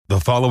The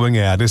following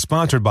ad is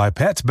sponsored by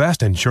Pets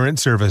Best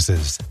Insurance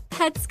Services.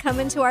 Pets come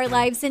into our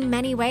lives in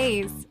many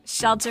ways.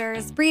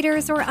 Shelters,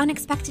 breeders, or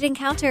unexpected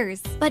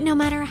encounters. But no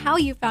matter how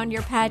you found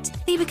your pet,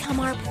 they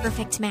become our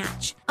perfect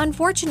match.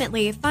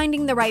 Unfortunately,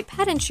 finding the right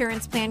pet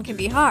insurance plan can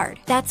be hard.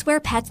 That's where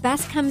Pets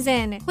Best comes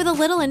in. With a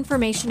little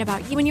information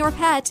about you and your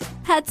pet,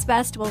 Pets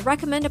Best will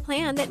recommend a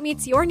plan that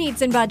meets your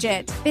needs and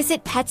budget.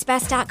 Visit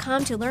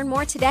PetsBest.com to learn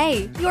more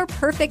today. Your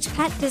perfect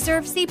pet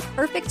deserves the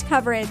perfect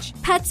coverage.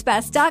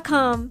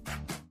 PetsBest.com.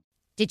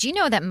 Did you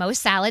know that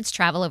most salads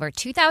travel over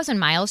 2,000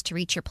 miles to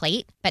reach your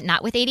plate? But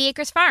not with 80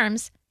 Acres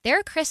Farms.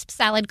 Their crisp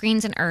salad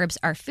greens and herbs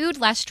are food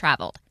less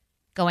traveled,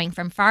 going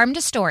from farm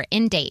to store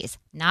in days,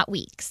 not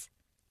weeks.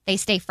 They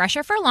stay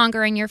fresher for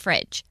longer in your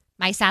fridge.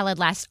 My salad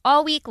lasts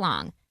all week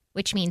long,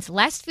 which means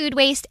less food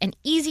waste and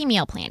easy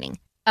meal planning.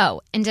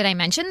 Oh, and did I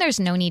mention there's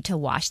no need to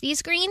wash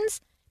these greens?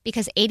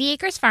 Because 80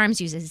 Acres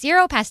Farms uses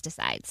 0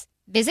 pesticides.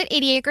 Visit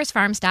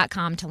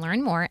 80acresfarms.com to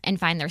learn more and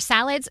find their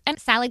salads and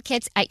salad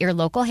kits at your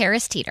local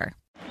Harris Teeter.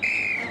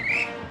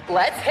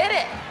 Let's hit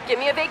it. Give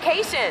me a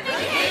vacation.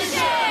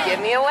 Vacation.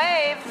 Give me a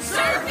wave.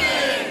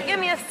 Surfing. Give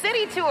me a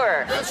city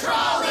tour. The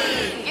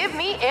trolley. Give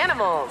me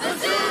animals. The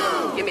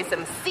zoo. Give me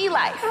some sea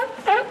life.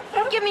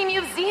 Give me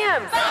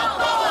museums.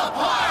 Balboa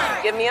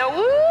Park. Give me a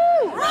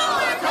woo.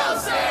 Roller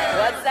coaster.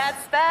 What's that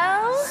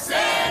spell?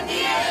 San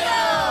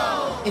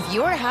Diego. If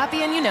you're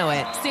happy and you know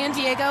it, San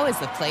Diego is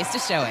the place to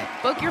show it.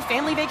 Book your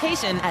family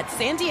vacation at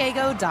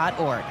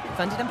sandiego.org.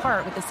 Funded in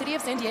part with the City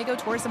of San Diego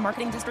Tourism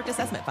Marketing District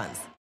Assessment Funds.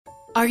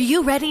 Are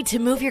you ready to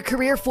move your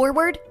career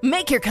forward?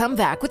 Make your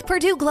comeback with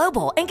Purdue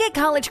Global and get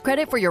college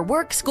credit for your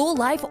work, school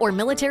life, or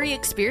military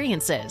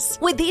experiences.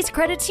 With these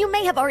credits, you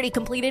may have already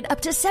completed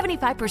up to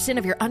 75%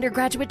 of your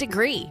undergraduate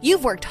degree.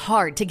 You've worked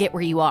hard to get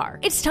where you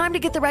are. It's time to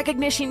get the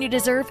recognition you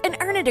deserve and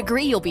earn a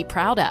degree you'll be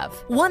proud of.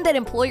 One that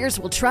employers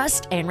will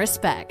trust and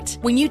respect.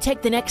 When you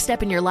take the next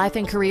step in your life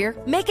and career,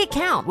 make it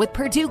count with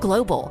Purdue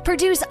Global,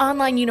 Purdue's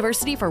online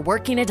university for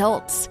working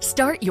adults.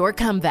 Start your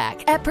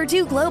comeback at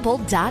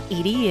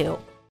purdueglobal.edu.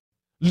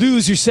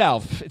 Lose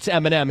yourself. It's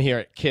Eminem here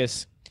at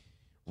KISS.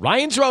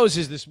 Ryan's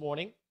Roses this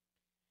morning.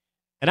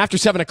 And after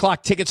 7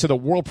 o'clock, tickets to the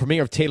world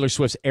premiere of Taylor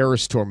Swift's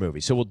Eras Tour movie.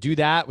 So we'll do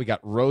that. We got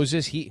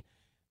Roses.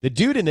 The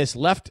dude in this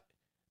left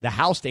the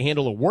house to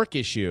handle a work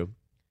issue.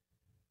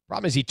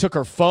 Problem is he took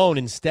her phone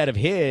instead of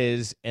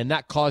his, and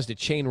that caused a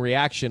chain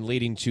reaction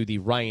leading to the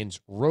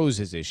Ryan's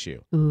Roses issue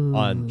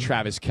on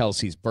Travis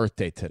Kelce's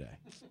birthday today.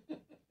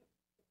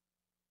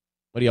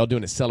 What are y'all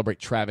doing to celebrate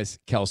Travis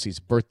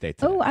Kelce's birthday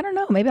today? Oh, I don't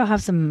know. Maybe I'll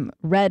have some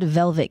red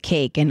velvet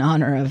cake in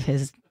honor of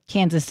his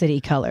Kansas City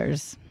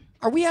colors.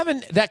 Are we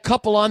having that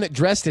couple on that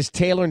dressed as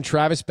Taylor and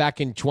Travis back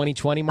in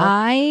 2020,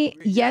 Mark?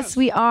 Yes,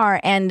 we are.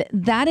 And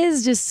that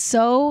is just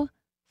so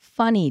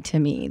funny to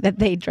me that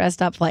they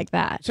dressed up like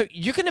that. So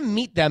you're going to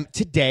meet them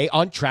today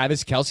on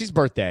Travis Kelce's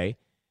birthday.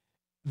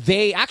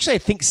 They actually, I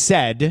think,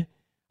 said...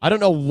 I don't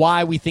know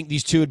why we think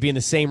these two would be in the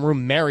same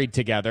room married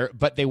together,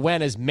 but they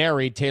went as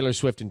married Taylor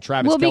Swift and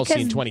Travis Kelce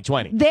in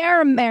 2020.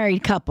 They're a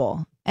married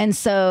couple. And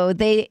so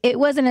it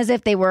wasn't as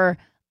if they were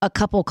a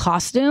couple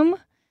costume,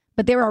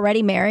 but they were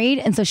already married.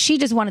 And so she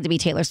just wanted to be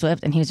Taylor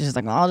Swift. And he was just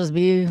like, I'll just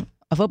be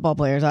a football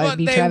player. So I'll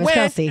be Travis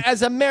Kelce.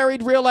 As a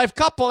married real life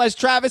couple as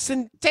Travis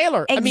and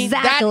Taylor. Exactly. I mean,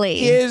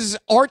 that is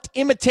art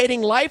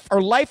imitating life,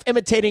 or life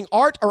imitating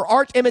art, or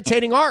art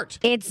imitating art.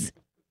 It's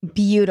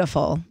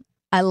beautiful.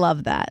 I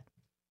love that.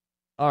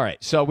 All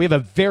right, so we have a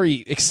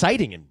very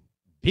exciting and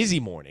busy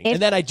morning.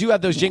 And then I do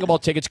have those Jingle Ball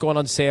tickets going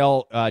on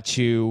sale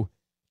to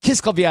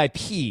Kiss Club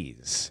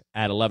VIPs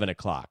at 11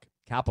 o'clock.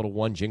 Capital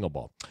One Jingle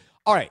Ball.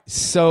 All right,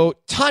 so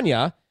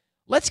Tanya,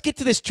 let's get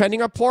to this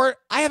trending report.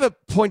 I have a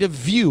point of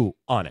view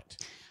on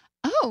it.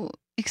 Oh,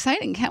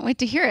 exciting. Can't wait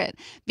to hear it.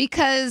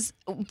 Because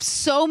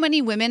so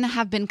many women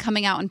have been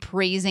coming out and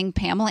praising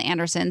Pamela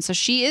Anderson. So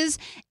she is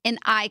an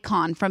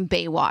icon from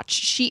Baywatch.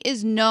 She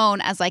is known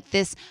as like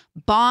this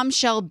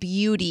bombshell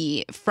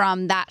beauty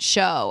from that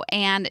show.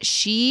 And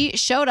she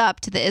showed up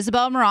to the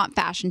Isabel Marant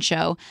fashion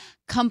show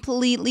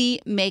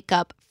completely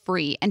makeup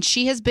free. And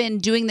she has been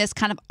doing this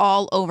kind of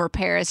all over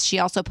Paris. She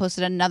also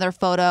posted another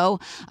photo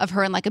of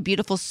her in like a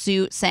beautiful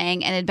suit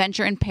saying, "An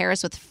adventure in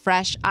Paris with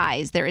fresh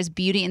eyes. There is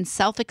beauty in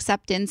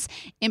self-acceptance,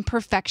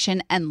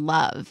 imperfection, and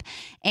love."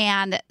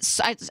 And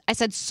so I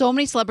said so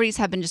many celebrities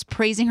have been just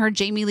praising her.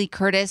 Jamie Lee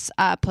Curtis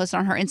posted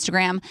on her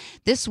Instagram,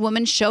 "This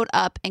woman showed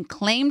up and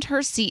claimed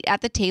her seat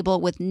at the table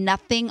with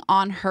nothing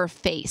on her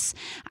face.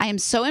 I am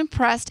so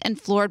impressed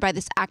and floored by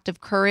this act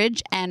of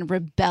courage and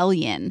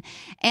rebellion."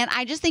 And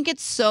I just think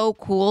it's so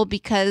cool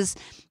because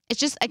it's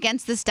just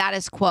against the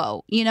status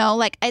quo, you know,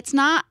 like it's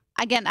not,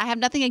 again, I have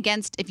nothing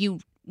against if you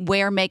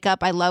wear makeup.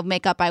 I love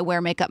makeup. I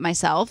wear makeup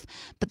myself,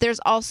 but there's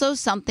also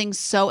something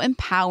so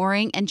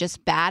empowering and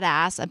just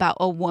badass about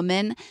a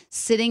woman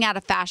sitting at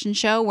a fashion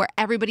show where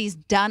everybody's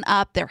done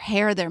up, their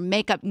hair, their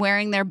makeup,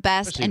 wearing their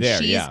best. Especially and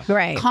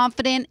there, she's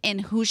confident in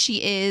who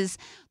she is,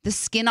 the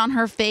skin on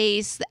her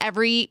face,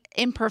 every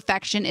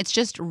imperfection. It's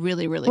just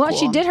really, really cool. Well,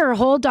 she did her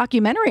whole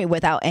documentary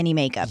without any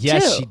makeup, too.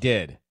 Yes, she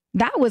did.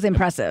 That was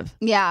impressive.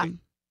 Yeah.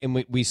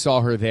 And we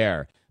saw her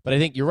there. But I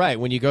think you're right.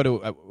 When you go to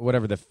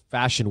whatever the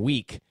fashion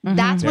week,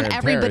 that's there when in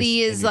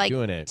everybody Paris, is and you're like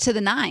doing it. to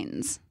the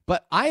nines.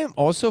 But I am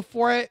also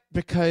for it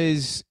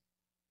because,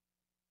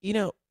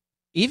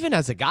 even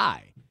as a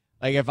guy,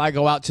 like if I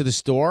go out to the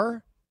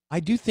store, I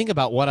do think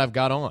about what I've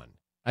got on.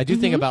 I do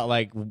think about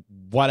like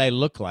what I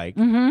look like,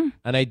 and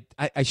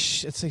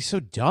it's like so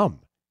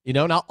dumb, and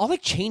I'll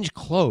like change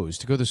clothes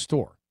to go to the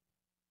store.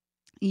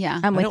 Yeah,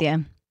 I'm with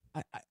you.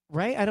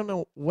 Right? I don't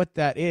know what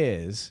that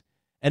is,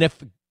 and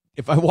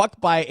if I walk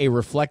by a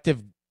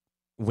reflective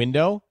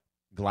window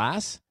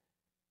glass,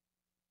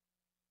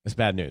 that's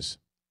bad news.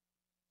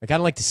 Like I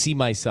don't like to see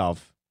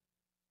myself.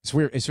 It's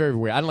weird. It's very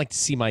weird. I don't like to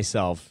see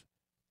myself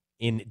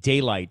in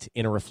daylight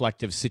in a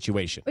reflective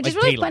situation. Which like is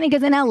really daylight. funny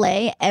because in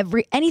LA,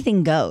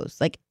 anything goes.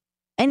 Like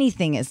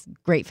anything is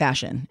great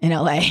fashion in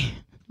LA.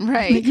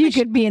 Right. Like, you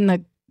could be in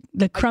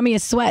the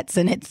crummiest sweats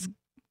and it's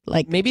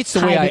like Maybe it's the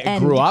way I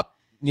high-end. grew up.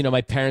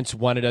 My parents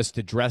wanted us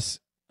to dress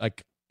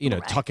like,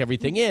 tuck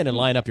everything in and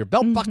line up your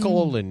belt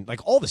buckle and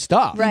like all the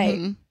stuff. Right.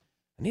 I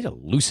need to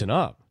loosen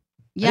up.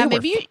 Yeah,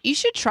 maybe you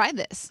should try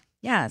this.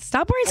 Yeah,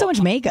 stop wearing so much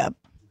makeup.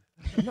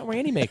 I'm not wearing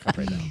any makeup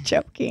right now.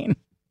 Joking.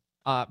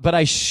 But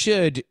I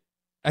should.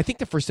 I think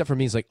the first step for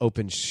me is like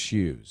open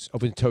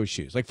toe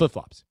shoes, like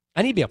flip-flops.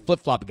 I need to be a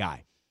flip-flop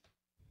guy.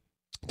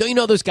 Don't you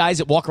know those guys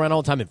that walk around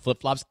all the time in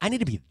flip-flops? I need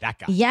to be that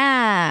guy.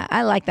 Yeah,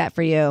 I like that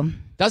for you.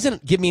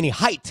 Doesn't give me any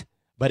height,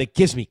 but it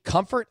gives me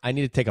comfort. I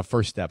need to take a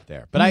first step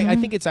there. But I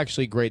think it's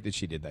actually great that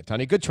she did that,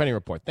 Tanya. Good training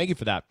report. Thank you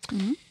for that.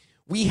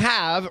 We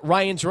have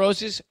Ryan's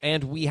Roses,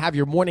 and we have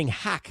your morning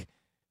hack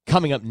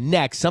coming up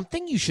next.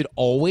 Something you should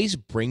always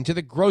bring to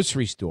the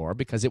grocery store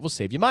because it will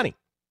save you money.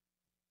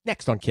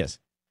 Next on Kiss.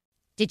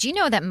 Did you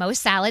know that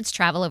most salads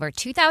travel over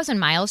 2,000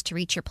 miles to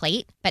reach your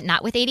plate? But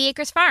not with 80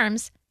 Acres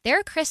Farms.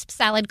 Their crisp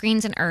salad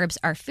greens and herbs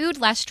are food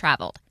less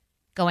traveled,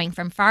 going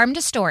from farm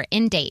to store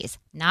in days,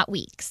 not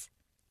weeks.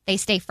 They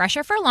stay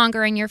fresher for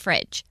longer in your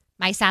fridge.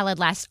 My salad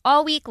lasts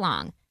all week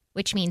long,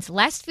 which means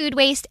less food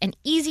waste and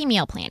easy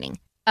meal planning.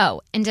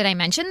 Oh, and did I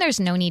mention there's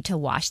no need to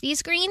wash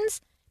these greens?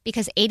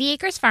 Because 80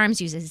 Acres Farms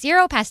uses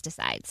 0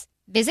 pesticides.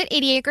 Visit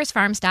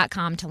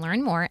 80acresfarms.com to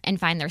learn more and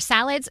find their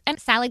salads and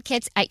salad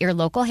kits at your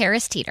local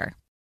Harris Teeter.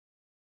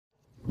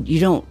 You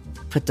don't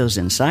put those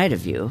inside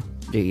of you,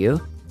 do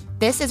you?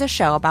 This is a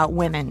show about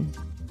women.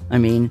 I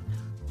mean,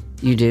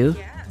 you do?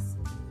 Yes.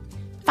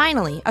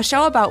 Finally, a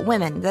show about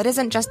women that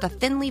isn't just a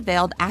thinly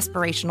veiled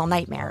aspirational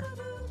nightmare.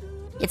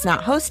 It's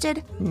not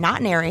hosted,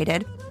 not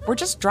narrated. We're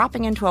just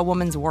dropping into a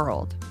woman's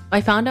world. I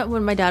found out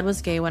when my dad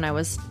was gay when I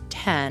was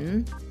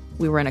 10.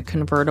 We were in a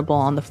convertible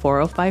on the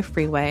 405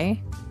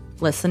 freeway,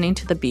 listening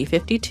to the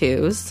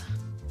B-52s.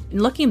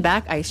 Looking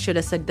back, I should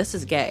have said, this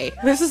is gay.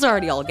 This is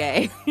already all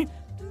gay.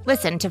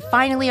 Listen to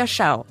Finally a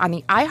Show on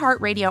the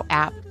iHeartRadio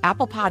app,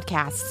 Apple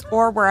Podcasts,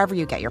 or wherever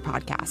you get your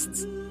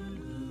podcasts.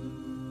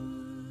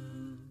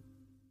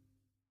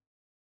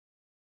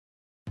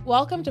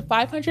 Welcome to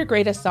 500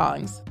 Greatest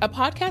Songs, a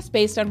podcast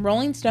based on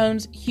Rolling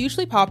Stone's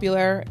hugely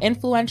popular,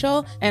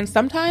 influential, and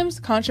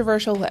sometimes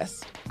controversial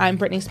list. I'm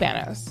Brittany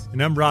Spanos.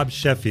 And I'm Rob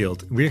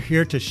Sheffield. We're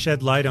here to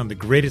shed light on the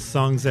greatest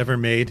songs ever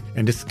made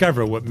and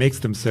discover what makes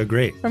them so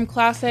great. From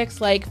classics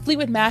like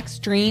Fleetwood Mac's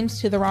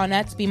Dreams to the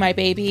Ronettes' Be My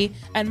Baby,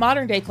 and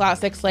modern-day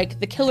classics like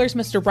The Killers'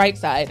 Mr.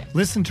 Brightside.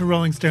 Listen to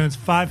Rolling Stone's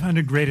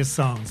 500 Greatest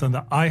Songs on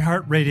the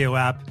iHeartRadio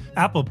app,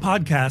 Apple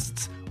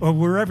Podcasts, or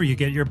wherever you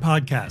get your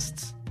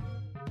podcasts.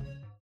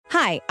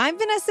 Hi, I'm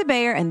Vanessa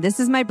Bayer, and this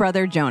is my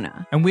brother,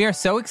 Jonah. And we are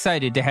so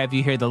excited to have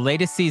you hear the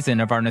latest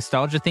season of our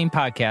nostalgia-themed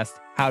podcast,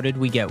 How Did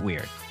We Get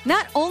Weird?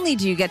 Not only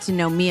do you get to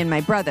know me and my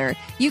brother,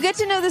 you get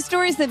to know the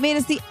stories that made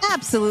us the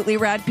absolutely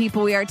rad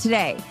people we are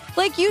today.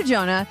 Like you,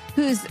 Jonah,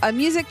 who's a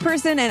music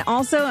person and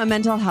also a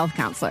mental health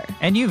counselor.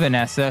 And you,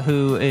 Vanessa,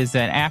 who is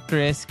an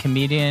actress,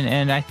 comedian,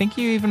 and I think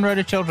you even wrote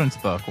a children's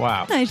book.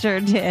 Wow. I sure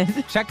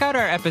did. Check out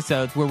our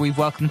episodes where we've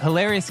welcomed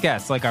hilarious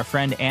guests like our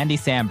friend Andy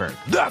Samberg.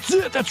 That's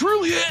it. That's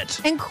really it.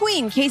 And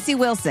Queen Casey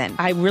Wilson.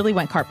 I really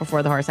went cart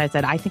before the horse. I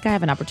said, I think I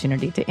have an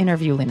opportunity to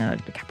interview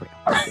Leonardo DiCaprio.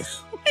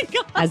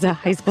 As a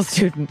high school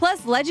student.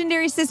 Plus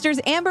legendary sisters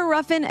Amber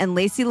Ruffin and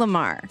Lacey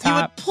Lamar. You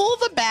would pull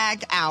the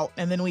bag out,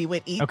 and then we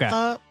would eat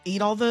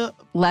all the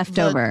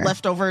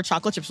leftover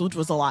chocolate chips, which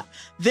was a lot.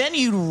 Then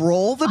you'd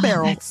roll the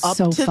barrel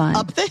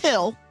up the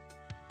hill,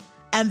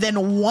 and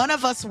then one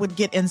of us would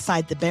get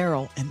inside the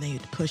barrel, and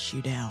they'd push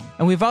you down.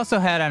 And we've also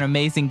had on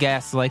amazing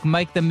guests like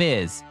Mike the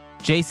Miz,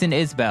 Jason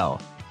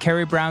Isbell,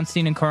 Carrie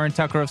Brownstein and Corin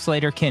Tucker of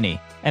Slater-Kinney,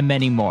 and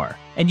many more.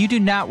 And you do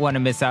not want to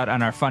miss out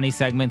on our funny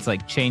segments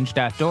like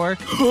Change.dork.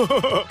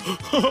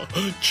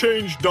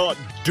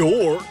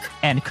 Change.dork.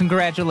 And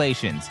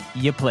congratulations,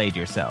 you played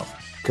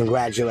yourself.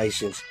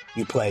 Congratulations,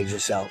 you played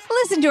yourself.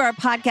 Listen to our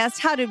podcast,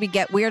 How Did We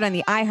Get Weird, on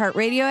the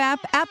iHeartRadio app,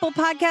 Apple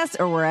Podcasts,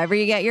 or wherever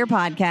you get your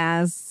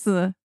podcasts.